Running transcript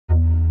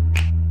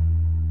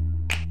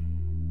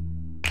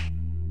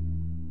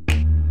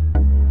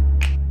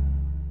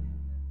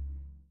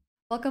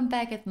Welcome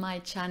back at my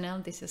channel.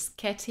 This is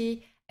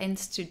Katie, and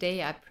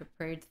today I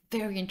prepared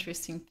very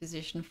interesting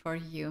position for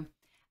you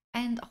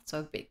and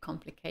also a bit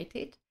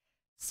complicated.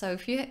 So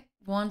if you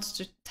want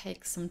to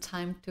take some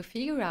time to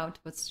figure out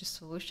what's the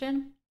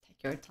solution,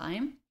 take your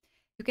time.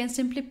 You can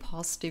simply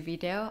pause the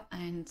video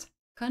and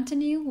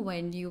continue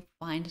when you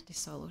find the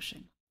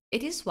solution.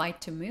 It is white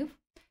to move.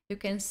 You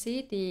can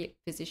see the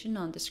position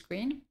on the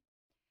screen.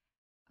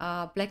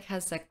 Black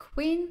has a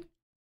queen,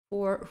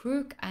 4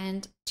 rook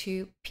and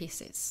 2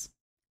 pieces.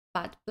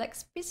 But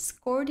black's piece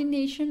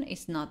coordination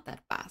is not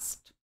that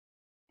fast.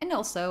 And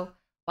also,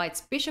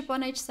 white's bishop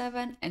on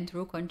h7 and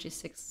rook on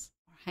g6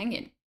 are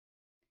hanging.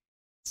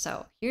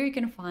 So here you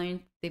can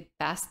find the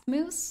best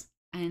moves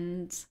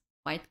and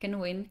white can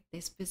win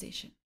this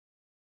position.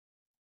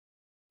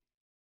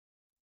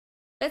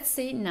 Let's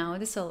see now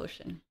the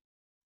solution.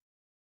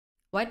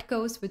 White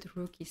goes with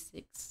rook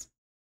e6.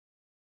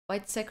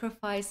 White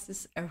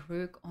sacrifices a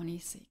rook on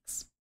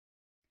e6.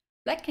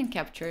 Black can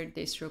capture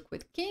this rook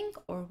with king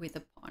or with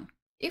a pawn.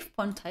 If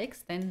pawn takes,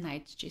 then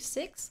knight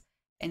g6,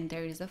 and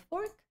there is a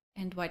fork,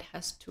 and white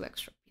has 2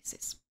 extra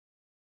pieces.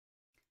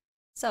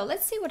 So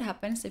let's see what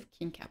happens if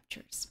king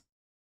captures.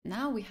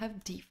 Now we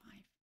have d5.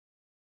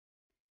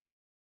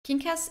 King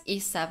has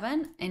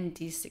e7 and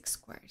d6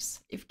 squares.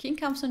 If king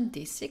comes on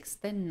d6,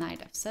 then knight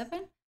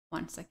f7.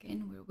 Once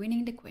again, we're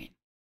winning the queen.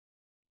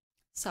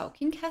 So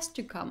king has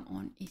to come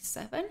on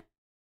e7,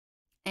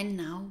 and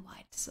now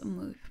white is a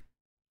move.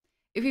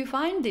 If you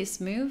find this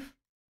move,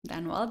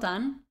 then well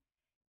done.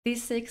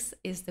 d6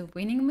 is the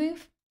winning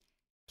move.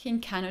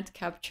 King cannot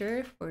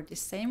capture for the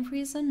same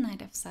reason, knight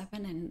f7,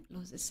 and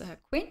loses a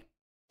queen.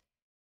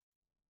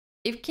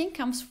 If king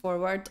comes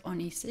forward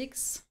on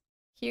e6,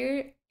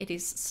 here it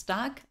is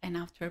stuck, and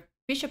after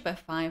bishop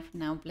f5,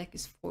 now black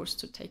is forced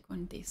to take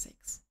on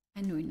d6.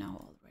 And we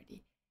know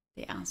already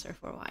the answer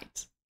for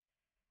white.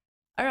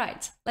 All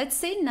right, let's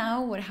see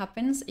now what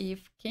happens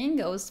if king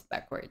goes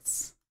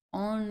backwards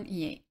on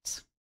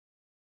e8.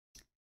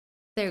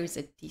 There is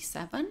a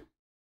d7.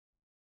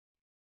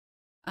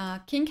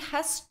 King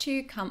has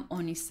to come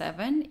on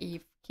e7.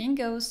 If king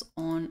goes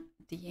on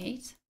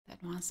d8, then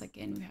once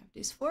again we have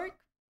this fork.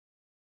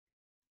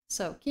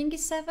 So king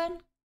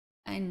e7,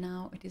 and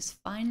now it is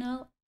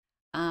final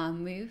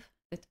move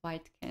that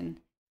white can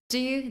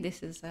do.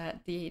 This is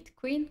a d8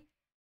 queen,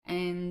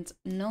 and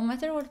no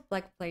matter what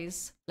black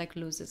plays, black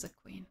loses a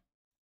queen.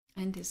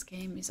 And this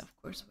game is of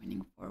course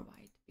winning for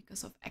white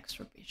because of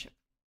extra bishop.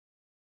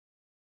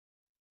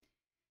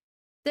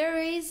 There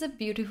is a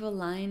beautiful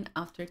line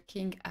after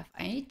king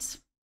f8.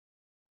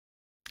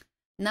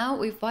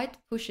 Now if white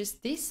pushes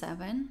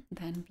d7,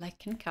 then black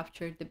can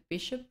capture the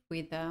bishop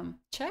with a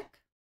check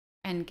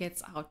and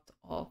gets out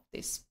of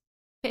these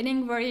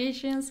pinning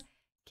variations.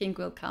 King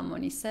will come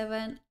on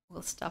e7,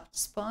 will stop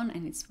the pawn,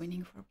 and it's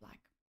winning for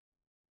black.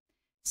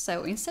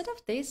 So instead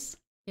of this,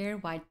 here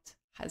white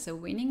has a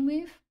winning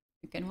move.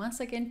 You can once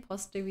again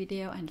pause the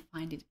video and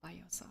find it by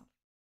yourself.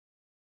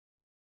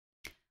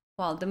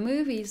 Well, the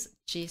move is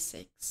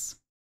g6.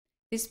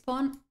 This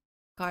pawn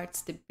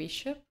guards the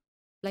bishop.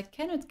 Black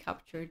cannot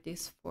capture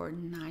this for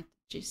knight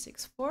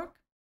g6 fork.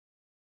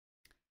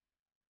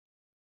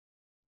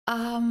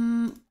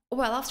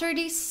 Well, after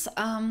this,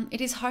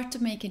 it is hard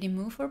to make any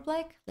move for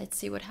black. Let's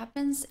see what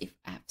happens if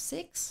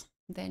f6.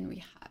 Then we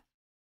have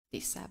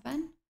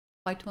d7.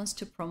 White wants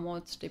to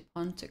promote the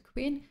pawn to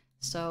queen,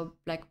 so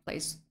black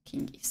plays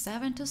king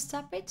e7 to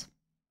stop it.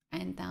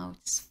 And now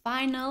it's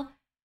final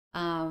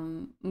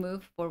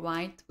move for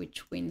white,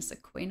 which wins a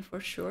queen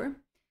for sure.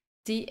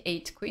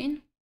 d8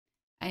 queen,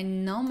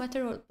 and no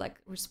matter what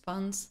black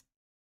responds,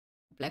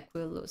 black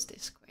will lose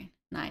this queen.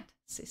 Knight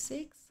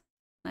c6,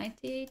 knight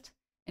e8,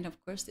 and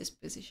of course this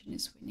position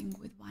is winning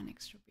with 1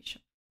 extra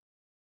bishop.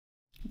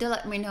 Do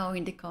let me know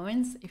in the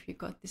comments if you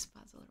got this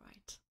puzzle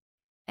right,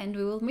 and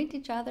we will meet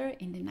each other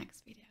in the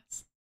next video.